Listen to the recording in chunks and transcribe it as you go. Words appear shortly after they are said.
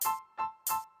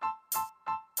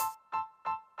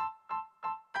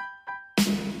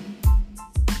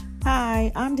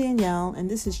Hi, I'm Danielle, and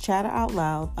this is Chatter Out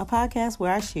Loud, a podcast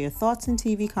where I share thoughts and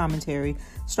TV commentary,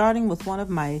 starting with one of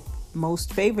my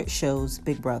most favorite shows,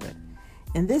 Big Brother.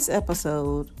 In this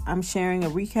episode, I'm sharing a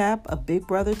recap of Big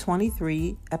Brother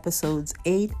 23, episodes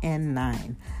 8 and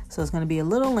 9. So it's going to be a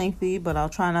little lengthy, but I'll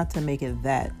try not to make it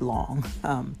that long.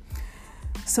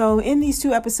 So in these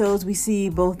two episodes, we see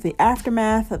both the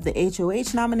aftermath of the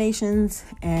HOH nominations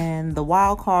and the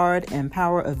wild card and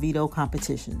power of veto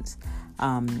competitions.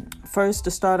 First,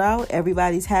 to start out,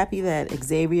 everybody's happy that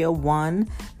Xavier won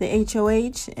the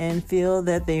HOH and feel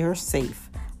that they are safe.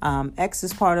 X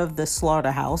is part of the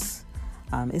slaughterhouse.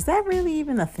 Is that really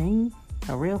even a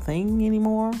real thing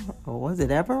anymore? Or was it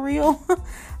ever real?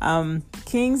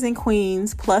 Kings and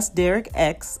Queens plus Derek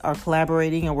X are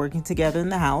collaborating and working together in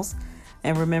the house.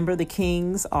 And remember, the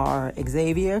Kings are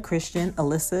Xavier, Christian,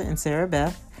 Alyssa, and Sarah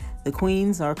Beth. The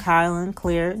Queens are Kylan,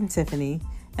 Claire, and Tiffany.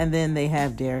 And then they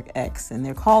have Derek X. And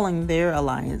they're calling their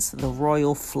alliance the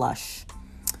Royal Flush.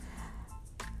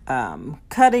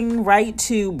 Cutting right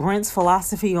to Brent's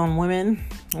philosophy on women.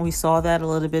 We saw that a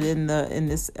little bit in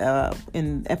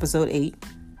episode 8.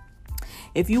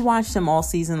 If you watched him all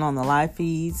season on the live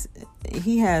feeds,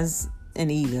 he has an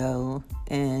ego,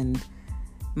 and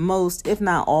most, if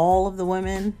not all, of the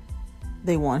women,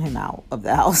 they want him out of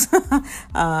the house.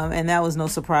 And that was no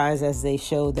surprise, as they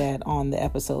showed that on the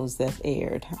episodes that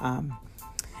aired.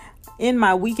 In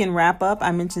my weekend wrap-up,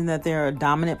 I mentioned that there are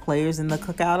dominant players in the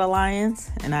Cookout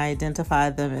Alliance, and I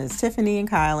identified them as Tiffany and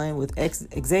Kylan, with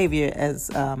Xavier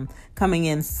as coming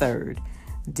in third.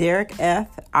 Derek F,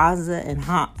 Azah, and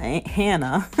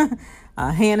Hannah.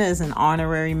 Hannah is an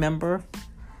honorary member,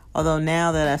 although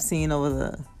now that I've seen over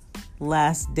the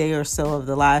last day or so of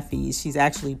the live feeds, she's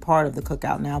actually part of the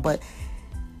Cookout now, but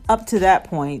up to that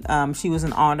point, she was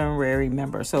an honorary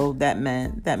member. So that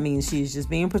means she's just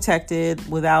being protected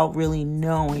without really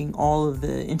knowing all of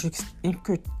the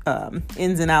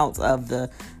ins and outs of the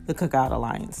Cookout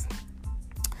Alliance.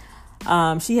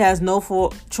 She has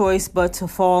no choice but to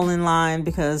fall in line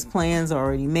because plans are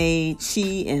already made.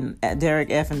 She and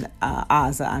Derek F and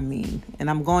Azah, and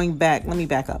I'm going back. Let me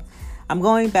back up. I'm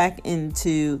going back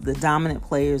into the dominant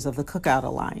players of the Cookout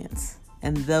Alliance.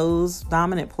 And those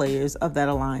dominant players of that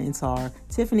alliance are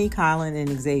Tiffany, Kylan,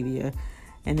 and Xavier.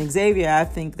 And Xavier, I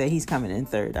think that he's coming in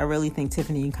third. I really think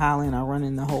Tiffany and Kylan are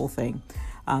running the whole thing.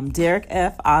 Derek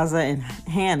F, Azah, and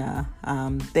Hannah,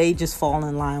 they just fall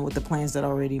in line with the plans that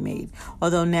are already made.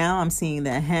 Although now I'm seeing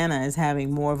that Hannah is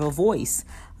having more of a voice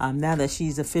now that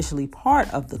she's officially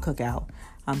part of the Cookout.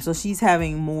 So she's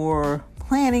having more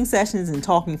planning sessions and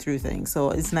talking through things. So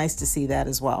it's nice to see that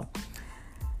as well.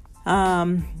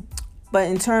 But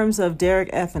in terms of Derek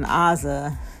F and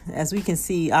Azah, as we can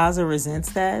see, Azah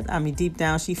resents that. Deep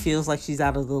down, she feels like she's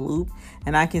out of the loop,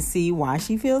 and I can see why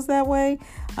she feels that way.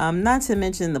 Not to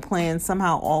mention the plan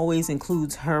somehow always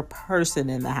includes her person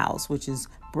in the house, which is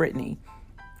Brittany.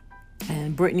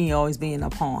 And Brittany always being a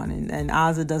pawn, and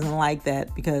Azah doesn't like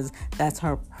that because that's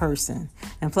her person.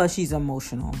 And plus, she's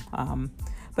emotional.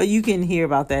 But you can hear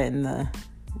about that in the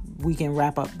weekend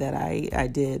wrap-up that I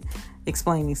did,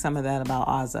 explaining some of that about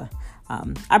Azah.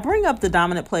 I bring up the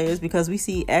dominant players because we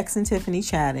see X and Tiffany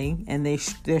chatting, and they're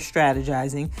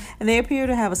strategizing, and they appear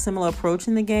to have a similar approach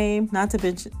in the game. Not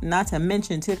to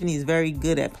mention Tiffany is very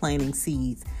good at planting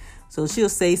seeds. So she'll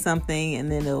say something,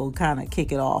 and then it'll kind of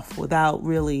kick it off without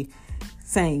really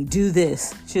saying, do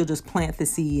this. She'll just plant the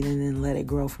seed and then let it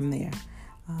grow from there.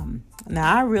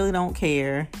 Now, I really don't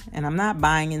care, and I'm not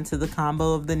buying into the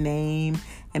combo of the name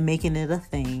and making it a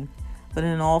thing. But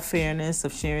in all fairness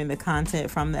of sharing the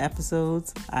content from the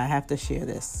episodes, I have to share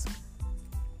this.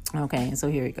 Okay, and so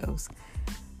here it goes.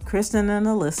 Kristen and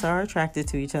Alyssa are attracted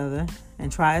to each other,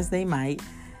 and try as they might,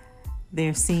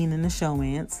 they're seen in the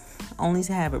showmance, only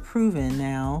to have it proven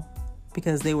now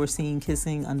because they were seen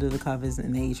kissing under the covers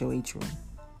in the HOH room.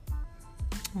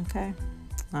 Okay,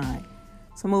 all right,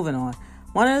 so moving on.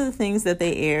 One of the things that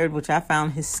they aired, which I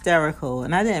found hysterical,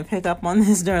 and I didn't pick up on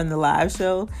this during the live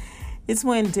show, it's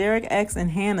when Derek X and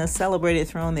Hannah celebrated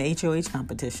throwing the HOH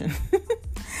competition.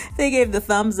 They gave the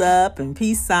thumbs up and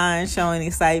peace signs showing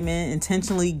excitement,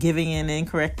 intentionally giving an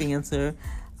incorrect answer,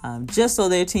 just so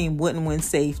their team wouldn't win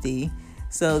safety,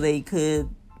 so they could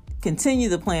continue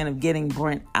the plan of getting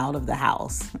Brent out of the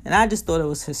house. And I just thought it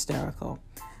was hysterical.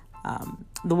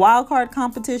 The wild card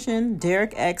competition,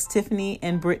 Derek X, Tiffany,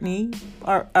 and Brittany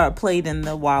are played in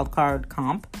the wild card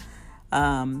comp.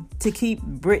 To keep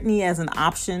Brittany as an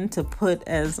option to put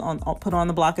on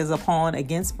the block as a pawn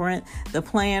against Brent. The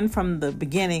plan from the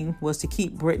beginning was to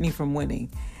keep Brittany from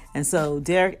winning. And so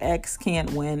Derek X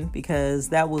can't win because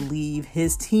that would leave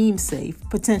his team safe,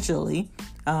 potentially,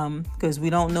 because we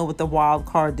don't know what the wild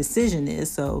card decision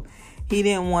is. So he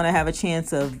didn't want to have a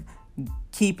chance of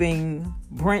keeping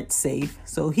Brent safe,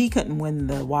 so he couldn't win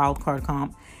the wild card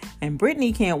comp. And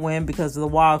Brittany can't win because of the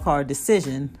wild card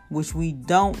decision, which we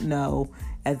don't know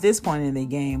at this point in the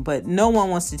game, but no one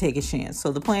wants to take a chance.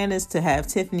 So the plan is to have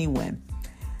Tiffany win.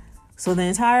 So the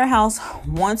entire house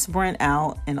wants Brent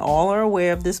out, and all are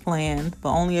aware of this plan,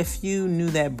 but only a few knew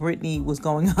that Brittany was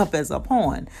going up as a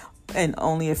pawn. And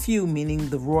only a few, meaning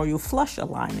the Royal Flush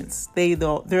Alliance. They're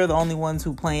the only ones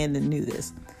who planned and knew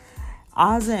this.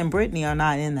 Azah and Brittany are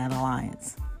not in that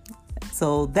alliance.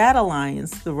 So that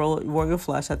alliance, the Royal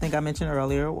Flush, I think I mentioned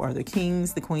earlier, are the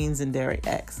Kings, the Queens, and Derek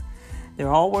X. They're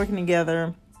all working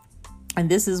together. And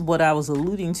this is what I was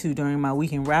alluding to during my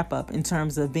weekend wrap-up in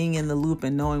terms of being in the loop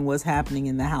and knowing what's happening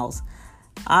in the house.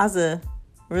 Azah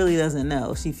really doesn't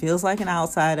know. She feels like an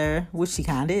outsider, which she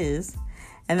kind of is.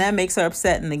 And that makes her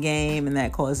upset in the game, and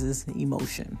that causes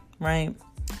emotion, right?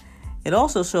 It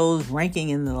also shows ranking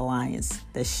in the alliance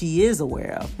that she is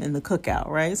aware of in the cookout,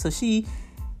 right? So she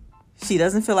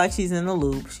doesn't feel like she's in the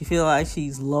loop. She feels like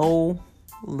she's the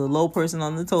low person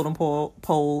on the totem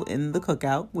pole in the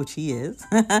cookout, which he is.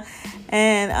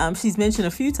 And she's mentioned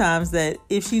a few times that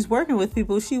if she's working with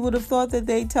people, she would have thought that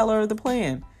they'd tell her the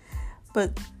plan.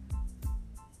 But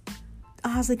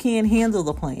Azah can't handle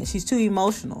the plan. She's too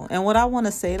emotional. And what I want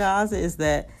to say to Azah is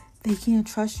that they can't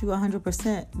trust you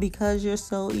 100% because you're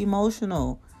so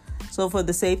emotional. So for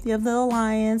the safety of the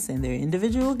alliance and their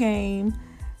individual game,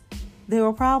 they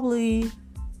will probably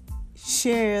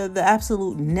share the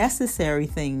absolute necessary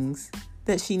things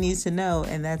that she needs to know,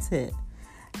 and that's it.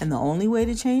 And the only way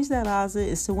to change that, Azah,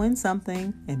 is to win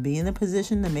something and be in a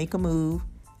position to make a move,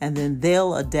 and then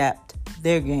they'll adapt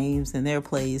their games and their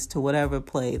plays to whatever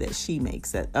play that she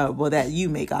makes that you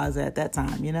make, Azah, at that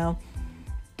time, you know?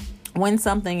 Win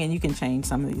something and you can change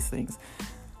some of these things.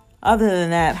 Other than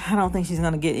that, I don't think she's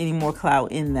going to get any more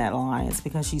clout in that alliance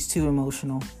because she's too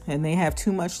emotional. And they have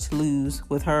too much to lose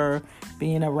with her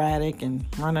being erratic and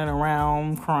running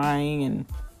around crying and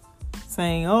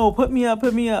saying, oh, put me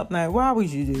up. Now, why would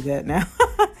you do that now?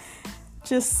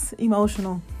 Just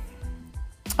emotional.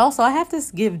 Also, I have to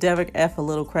give Derek F a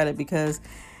little credit because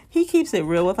he keeps it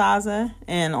real with Azah.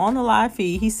 And on the live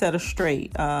feed, he set her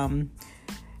straight.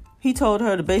 He told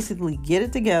her to basically get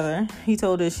it together. He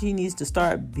told her she needs to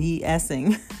start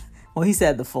BSing. Well, he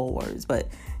said the full words, but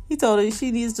he told her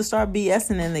she needs to start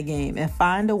BSing in the game and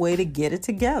find a way to get it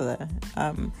together.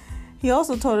 He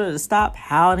also told her to stop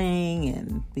pouting,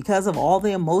 and because of all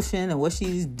the emotion and what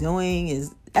she's doing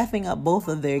is effing up both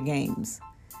of their games.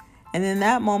 And in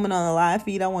that moment on the live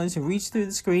feed, I wanted to reach through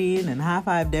the screen and high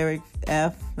five Derek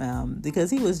F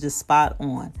because he was just spot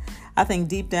on. I think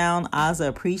deep down, Azah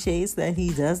appreciates that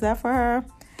he does that for her.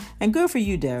 And good for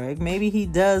you, Derek. Maybe he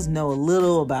does know a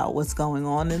little about what's going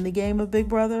on in the game of Big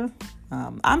Brother.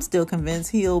 I'm still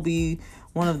convinced he'll be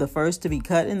one of the first to be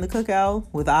cut in the cookout,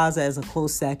 with Azah as a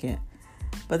close second.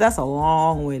 But that's a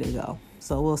long way to go.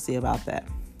 So we'll see about that.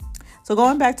 So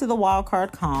going back to the wild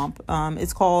card comp,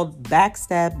 it's called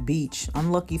Backstab Beach,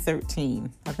 Unlucky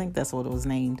 13. I think that's what it was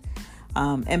named.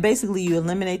 And basically you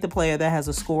eliminate the player that has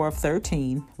a score of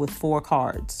 13 with 4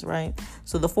 cards, right?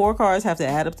 So the 4 cards have to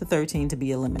add up to 13 to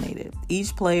be eliminated.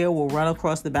 Each player will run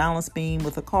across the balance beam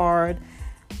with a card,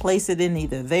 place it in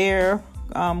either their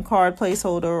card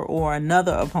placeholder or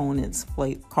another opponent's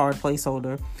card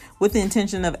placeholder with the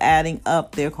intention of adding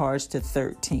up their cards to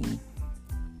 13.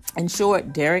 In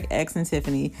short, Derek X and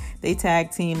Tiffany, they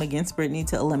tag team against Brittany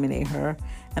to eliminate her.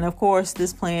 And of course,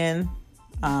 this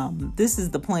is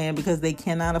the plan because they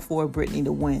cannot afford Brittany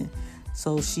to win.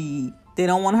 So they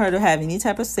don't want her to have any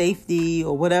type of safety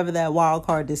or whatever that wild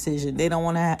card decision. They don't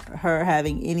want her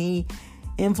having any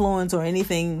influence or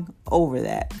anything over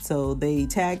that. So they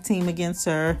tag team against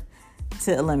her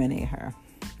to eliminate her.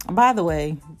 By the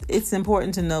way, it's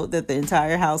important to note that the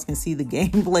entire house can see the game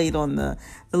played on the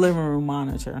living room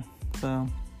monitor. So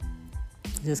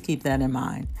just keep that in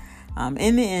mind.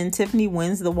 In the end, Tiffany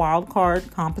wins the wild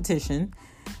card competition.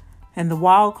 And the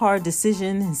wild card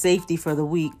decision and safety for the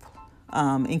week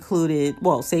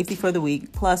safety for the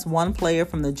week, plus one player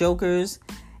from the Jokers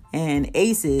and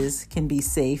Aces can be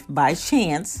safe by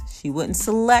chance. She wouldn't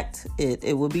select it.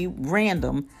 It would be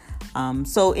random.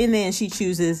 So in the end, she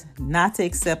chooses not to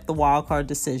accept the wild card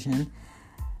decision.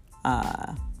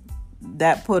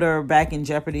 That put her back in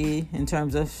jeopardy in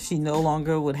terms of she no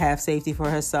longer would have safety for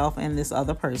herself and this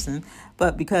other person.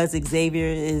 But because Xavier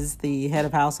is the head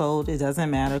of household, it doesn't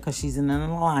matter because she's in an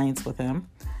alliance with him.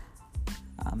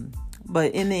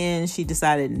 But in the end, she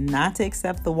decided not to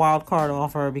accept the wild card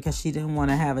offer because she didn't want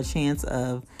to have a chance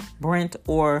of Brent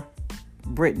or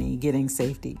Brittany getting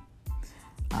safety.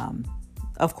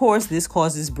 Of course, this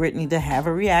causes Brittany to have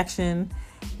a reaction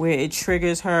where it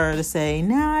triggers her to say,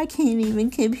 "Now I can't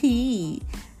even compete."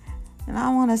 And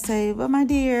I want to say, but my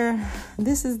dear,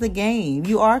 this is the game.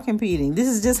 You are competing. This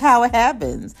is just how it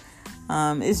happens.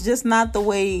 It's just not the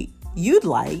way you'd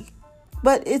like,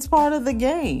 but it's part of the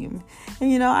game.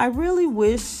 And, I really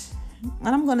wish, and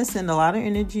I'm going to send a lot of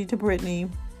energy to Brittany,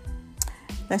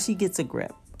 that she gets a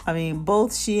grip. I mean,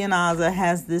 both she and Azah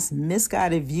has this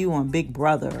misguided view on Big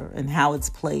Brother and how it's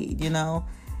played,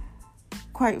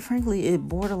 Quite frankly, it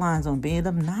borderlines on being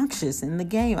obnoxious in the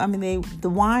game. I mean, the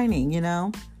whining,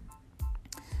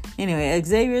 Anyway,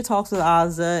 Xavier talks with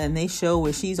Azah and they show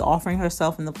where she's offering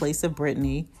herself in the place of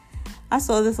Brittany. I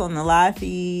saw this on the live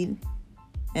feed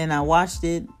and I watched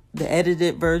it, the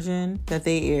edited version that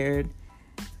they aired,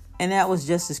 and that was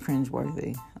just as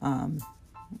cringeworthy.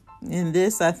 In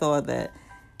this, I thought that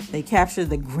they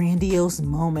captured the grandiose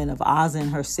moment of Azah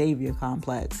and her savior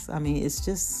complex. I mean, it's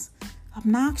just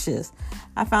obnoxious.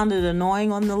 I found it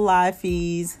annoying on the live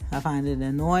feeds. I find it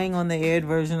annoying on the aired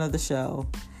version of the show.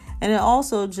 And it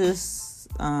also just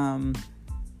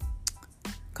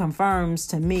confirms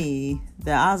to me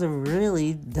that Azah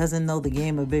really doesn't know the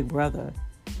game of Big Brother.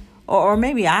 Or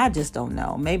maybe I just don't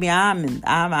know. Maybe I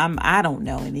don't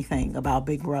know anything about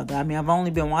Big Brother. I mean, I've only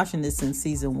been watching this since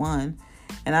season 1.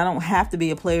 And I don't have to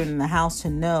be a player in the house to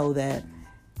know that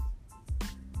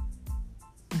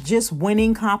just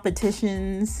winning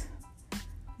competitions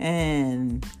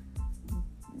and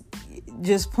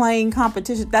just playing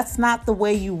competition, that's not the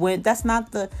way you win. That's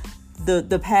not the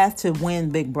path to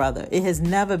win Big Brother. It has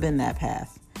never been that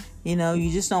path. You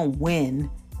just don't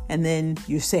win and then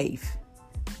you're safe,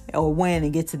 or win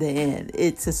and get to the end.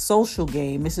 It's a social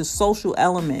game. It's a social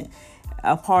element,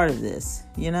 a part of this.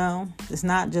 It's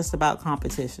not just about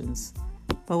competitions,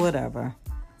 but whatever.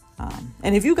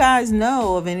 And if you guys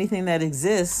know of anything that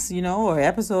exists, or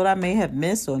episode I may have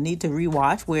missed or need to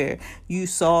rewatch where you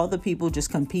saw the people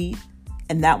just compete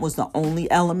and that was the only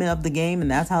element of the game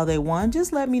and that's how they won,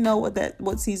 just let me know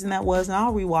what season that was and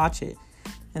I'll rewatch it.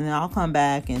 And then I'll come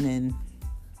back and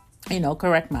then,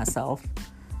 correct myself.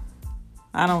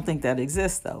 I don't think that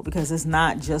exists though, because it's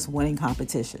not just winning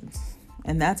competitions.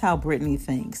 And that's how Brittany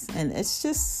thinks. And it's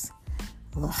just,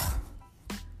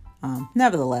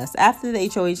 nevertheless, after the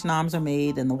HOH noms are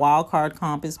made and the wild card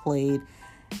comp is played,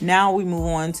 now we move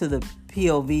on to the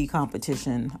POV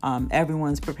competition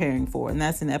everyone's preparing for. And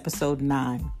that's in episode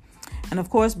 9. And of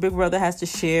course, Big Brother has to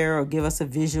share or give us a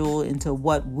visual into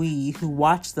what we who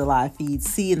watch the live feed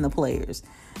see in the players.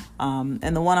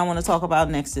 And the one I want to talk about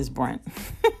next is Brent.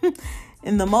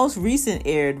 In the most recent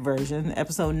aired version,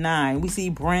 episode 9, we see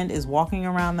Brent is walking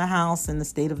around the house in a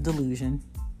state of delusion.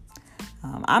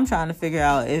 I'm trying to figure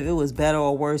out if it was better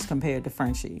or worse compared to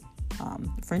Frenchie.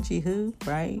 Frenchie who,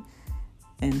 right?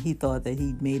 And he thought that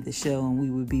he made the show and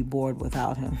we would be bored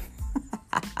without him.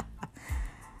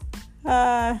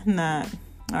 Not.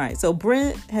 All right, so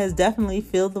Brent has definitely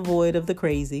filled the void of the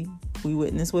crazy we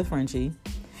witnessed with Frenchie.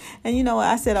 And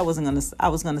I said I was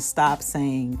gonna stop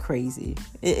saying crazy.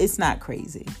 It's not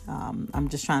crazy. I'm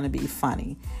just trying to be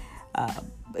funny.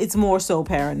 It's more so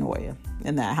paranoia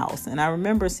in that house. And I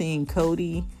remember seeing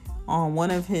Cody on one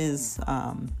of his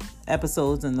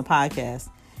episodes in the podcast.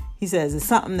 He says it's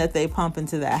something that they pump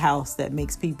into that house that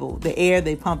makes people, the air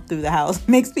they pump through the house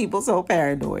makes people so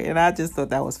paranoid. And I just thought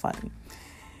that was funny.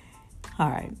 All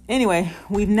right. Anyway,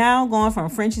 we've now gone from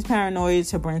Frenchie's paranoia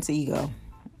to Brent's ego.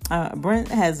 Brent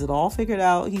has it all figured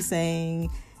out. He's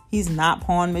saying he's not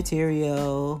pawn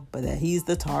material, but that he's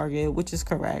the target, which is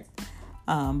correct.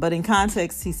 But in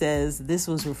context, he says this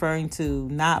was referring to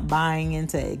not buying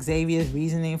into Xavier's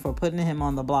reasoning for putting him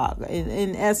on the block.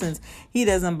 In essence, he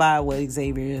doesn't buy what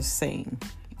Xavier is saying.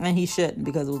 And he shouldn't,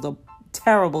 because it was a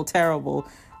terrible, terrible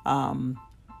I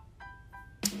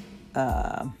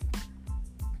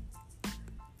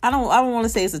don't want to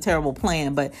say it's a terrible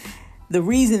plan, but the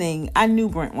reasoning, I knew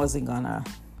Brent wasn't going to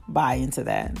buy into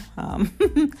that.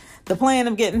 The plan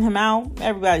of getting him out,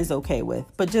 everybody's okay with.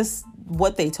 But just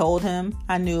what they told him,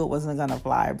 I knew it wasn't going to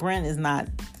fly. Brent is not,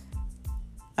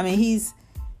 he's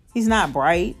not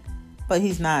bright, but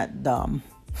he's not dumb.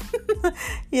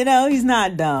 He's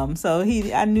not dumb. So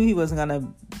I knew he wasn't going to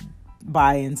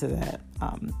buy into that.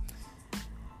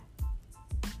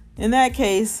 In that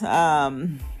case,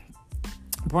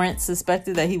 Brent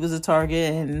suspected that he was a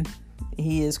target, and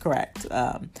he is correct.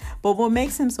 But what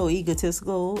makes him so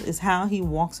egotistical is how he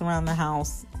walks around the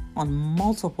house on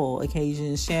multiple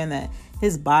occasions, sharing that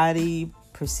his body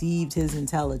perceived his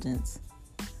intelligence.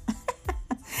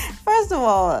 First of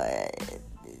all,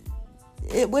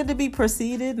 would it be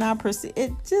proceeded, not proceed?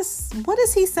 It just, what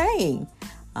is he saying?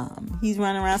 He's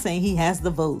running around saying he has the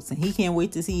votes and he can't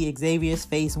wait to see Xavier's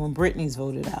face when Brittany's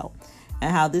voted out,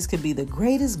 and how this could be the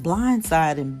greatest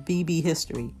blindside in BB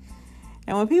history.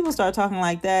 And when people start talking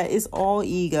like that, it's all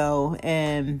ego.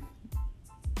 And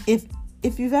if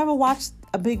you've ever watched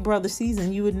a Big Brother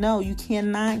season, you would know you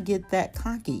cannot get that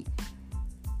cocky,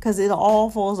 because it all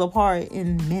falls apart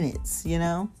in minutes, you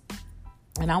know?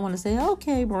 And I want to say,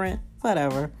 okay, Brent,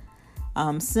 whatever.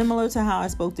 Similar to how I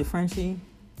spoke to Frenchie,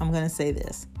 I'm going to say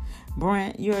this.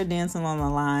 Brent, you're dancing on the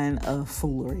line of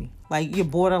foolery. Like, you're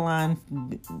borderline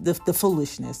the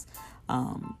foolishness.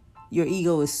 Your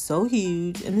ego is so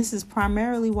huge, and this is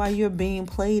primarily why you're being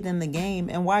played in the game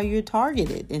and why you're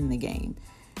targeted in the game.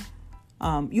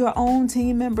 Your own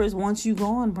team members want you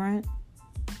gone, Brent.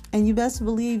 And you best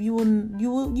believe you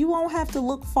won't have to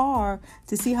look far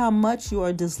to see how much you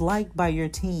are disliked by your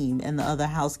team and the other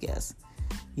house guests.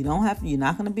 You're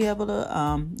not going to be able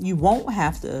to, you won't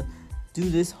have to do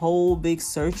this whole big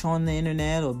search on the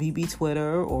internet or BB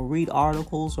Twitter or read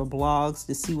articles or blogs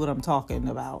to see what I'm talking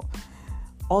about.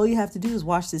 All you have to do is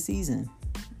watch the season.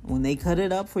 When they cut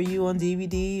it up for you on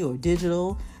DVD or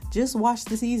digital, just watch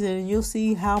the season and you'll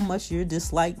see how much you're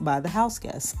disliked by the house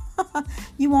guests.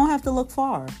 You won't have to look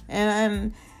far.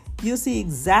 And you'll see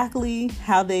exactly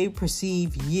how they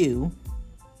perceive you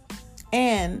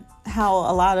and how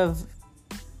a lot of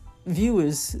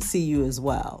viewers see you as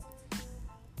well.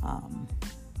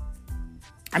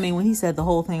 When he said the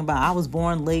whole thing about I was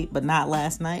born late but not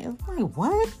last night, I was like,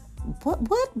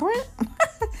 what, Brent?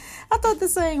 I thought the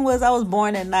saying was I was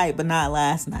born at night but not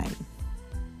last night.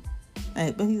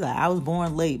 But he's like, I was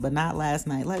born late but not last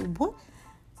night. Like, what?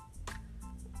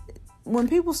 When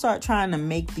people start trying to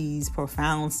make these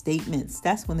profound statements,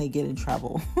 that's when they get in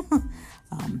trouble.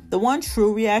 The one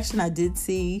true reaction I did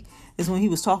see is when he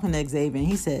was talking to Xavier and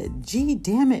he said, gee,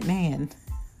 damn it, man.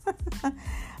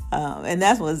 And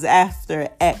that was after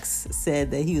X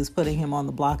said that he was putting him on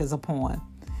the block as a pawn.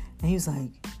 And he was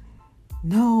like,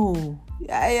 no,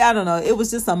 I don't know. It was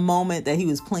just a moment that he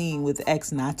was pleading with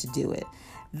X not to do it.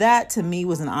 That to me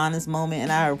was an honest moment,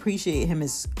 and I appreciate him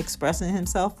expressing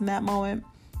himself in that moment.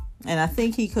 And I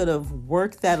think he could have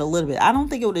worked that a little bit. I don't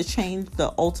think it would have changed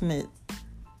the ultimate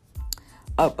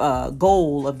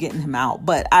goal of getting him out,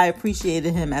 but I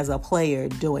appreciated him as a player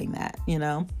doing that, you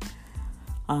know.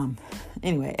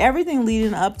 Anyway, everything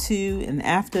leading up to and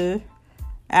after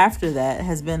that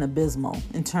has been abysmal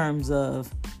in terms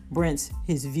of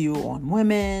his view on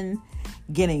women,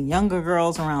 getting younger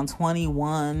girls around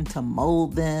 21 to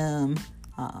mold them,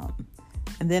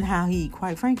 and then how he,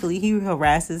 quite frankly, he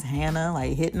harasses Hannah,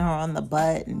 like hitting her on the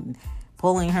butt and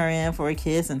pulling her in for a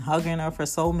kiss and hugging her for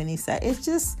so many seconds. It's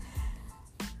just,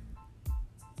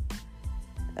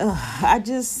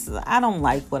 I don't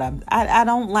like what I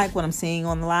don't like what I'm seeing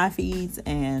on the live feeds.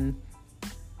 And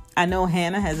I know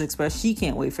Hannah has expressed she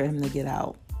can't wait for him to get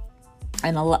out.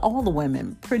 And all the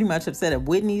women pretty much have said it.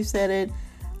 Whitney said it.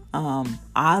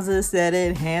 Azah said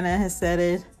it. Hannah has said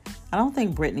it. I don't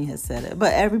think Brittany has said it,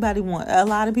 but a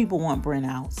lot of people want Brent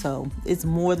out. So it's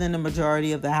more than the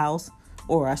majority of the house,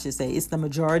 or I should say it's the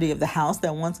majority of the house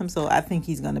that wants him. So I think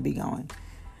he's going to be going.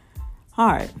 All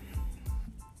right.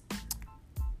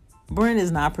 Brent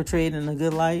is not portrayed in a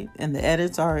good light, and the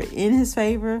edits are in his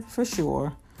favor for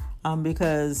sure.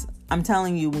 Because I'm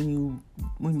telling you,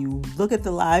 when you look at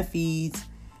the live feeds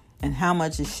and how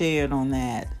much is shared on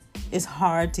that, it's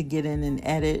hard to get in and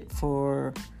edit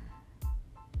for,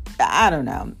 I don't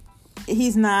know.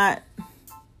 He's not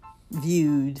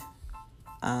viewed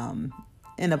in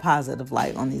a positive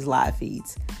light on these live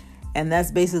feeds. And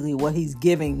that's basically what he's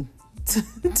giving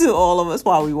to all of us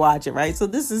while we watch it, right? So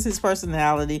this is his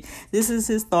personality. This is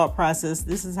his thought process.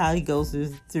 This is how he goes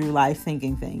through life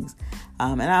thinking things.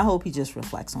 And I hope he just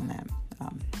reflects on that.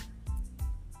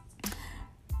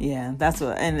 Yeah, that's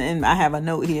what, and I have a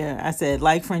note here. I said,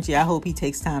 like Frenchie, I hope he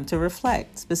takes time to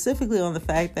reflect, specifically on the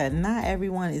fact that not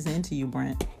everyone is into you,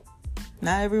 Brent.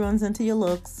 Not everyone's into your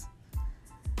looks.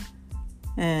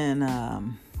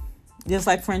 And just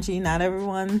like Frenchie, not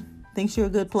everyone thinks you're a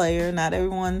good player. Not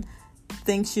everyone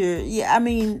thinks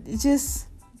just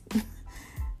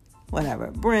whatever.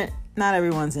 Brent, not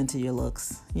everyone's into your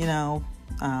looks, you know.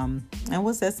 And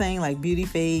what's that saying? Like, beauty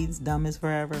fades, dumb is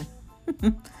forever.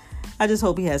 I just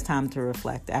hope he has time to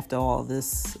reflect after all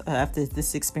this, after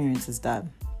this experience is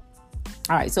done.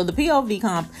 All right, so the POV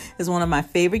comp is one of my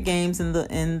favorite games in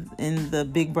the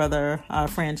Big Brother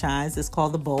franchise. It's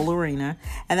called the Bowl Arena,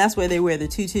 and that's where they wear the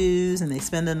tutus and they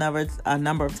spend a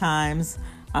number of times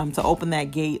to open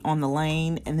that gate on the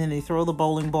lane, and then they throw the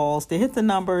bowling balls to hit the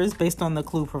numbers based on the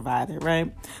clue provided,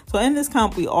 right? So in this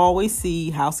comp, we always see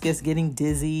house guests getting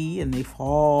dizzy and they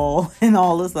fall and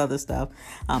all this other stuff.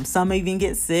 Some even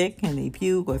get sick and they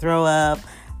puke or throw up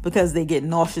because they get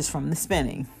nauseous from the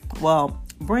spinning. Well,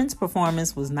 Brent's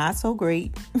performance was not so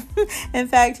great. In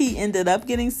fact, he ended up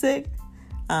getting sick.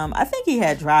 I think he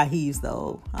had dry heaves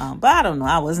though, but I don't know.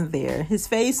 I wasn't there. His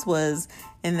face was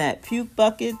in that puke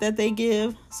bucket that they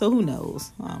give, so who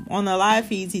knows? On the live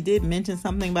feeds, he did mention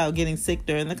something about getting sick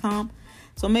during the comp,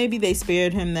 so maybe they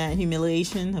spared him that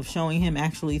humiliation of showing him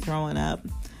actually throwing up.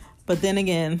 But then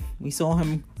again, we saw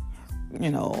him,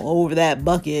 over that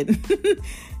bucket,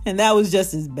 and that was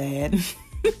just as bad.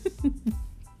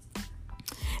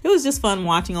 It was just fun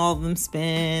watching all of them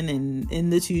spin and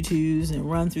in the tutus and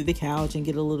run through the couch and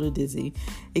get a little dizzy.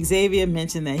 Xavier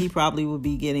mentioned that he probably would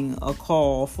be getting a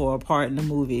call for a part in the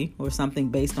movie or something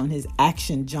based on his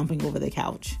action jumping over the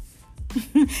couch.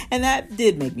 And that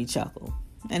did make me chuckle.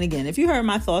 And again, if you heard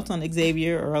my thoughts on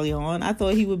Xavier early on, I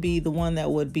thought he would be the one that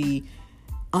would be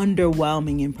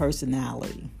underwhelming in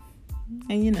personality.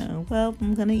 And I'm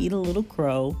going to eat a little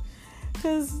crow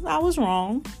because I was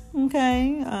wrong.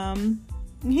 Okay.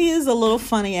 He is a little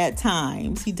funny at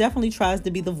times. He definitely tries to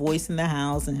be the voice in the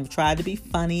house and have tried to be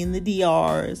funny in the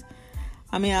DRs.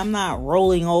 I mean, I'm not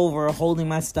rolling over holding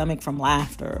my stomach from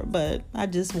laughter, but I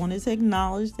just wanted to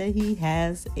acknowledge that he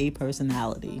has a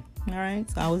personality. All right.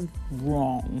 So I was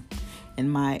wrong in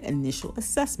my initial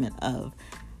assessment of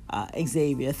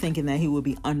Xavier, thinking that he would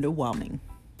be underwhelming.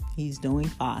 He's doing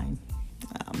fine.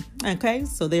 Okay.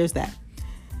 So there's that.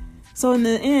 So in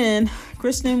the end,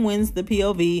 Christian wins the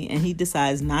POV and he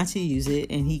decides not to use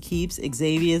it, and he keeps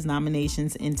Xavier's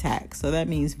nominations intact. So that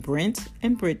means Brent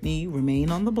and Brittany remain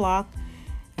on the block,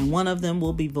 and one of them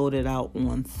will be voted out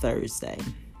on Thursday.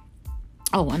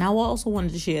 Oh, and I also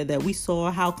wanted to share that we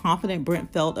saw how confident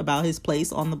Brent felt about his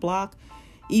place on the block,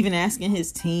 even asking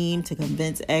his team to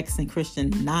convince X and Christian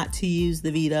not to use the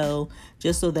veto,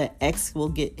 just so that X will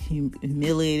get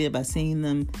humiliated by seeing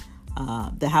them,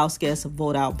 the house guests,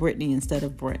 vote out Brittany instead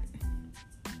of Brent.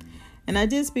 And I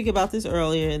did speak about this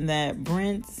earlier, in that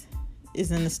Brent is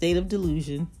in a state of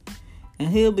delusion, and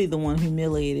he'll be the one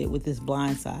humiliated with this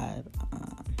blind side.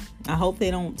 I hope they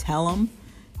don't tell him,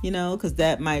 because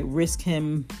that might risk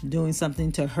him doing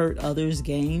something to hurt others'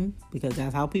 game, because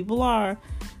that's how people are.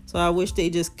 So I wish they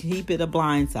just keep it a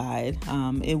blind side.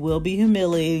 It will be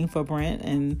humiliating for Brent,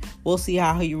 and we'll see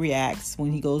how he reacts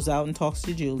when he goes out and talks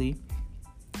to Julie.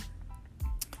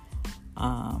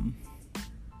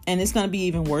 And it's going to be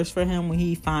even worse for him when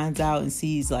he finds out and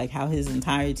sees how his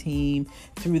entire team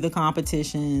through the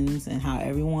competitions and how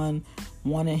everyone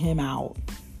wanted him out.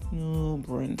 Oh,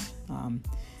 Brent.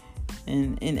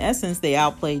 In essence, they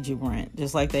outplayed you, Brent,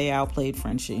 just like they outplayed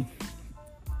Frenchie.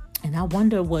 And I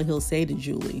wonder what he'll say to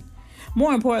Julie.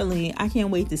 More importantly, I can't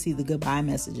wait to see the goodbye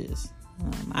messages.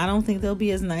 I don't think they'll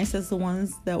be as nice as the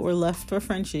ones that were left for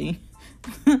Frenchie,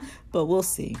 but we'll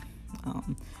see.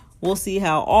 We'll see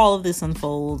how all of this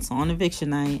unfolds on eviction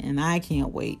night, and I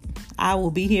can't wait. I will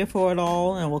be here for it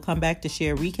all, and we'll come back to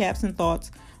share recaps and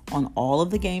thoughts on all of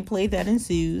the gameplay that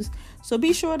ensues. So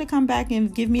be sure to come back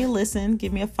and give me a listen,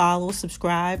 give me a follow,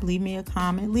 subscribe, leave me a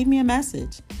comment, leave me a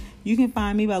message. You can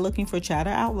find me by looking for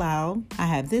Chatter Out Loud. I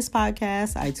have this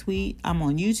podcast, I tweet, I'm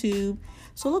on YouTube.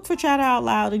 So look for Chatter Out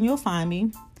Loud and you'll find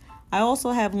me. I also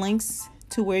have links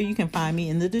to where you can find me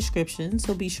in the description,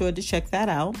 so be sure to check that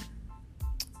out.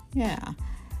 Yeah.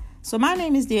 So my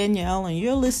name is Danielle, and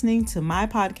you're listening to my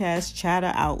podcast,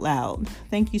 Chatter Out Loud.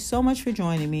 Thank you so much for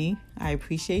joining me. I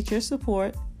appreciate your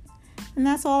support. And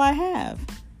that's all I have.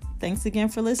 Thanks again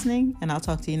for listening, and I'll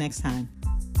talk to you next time.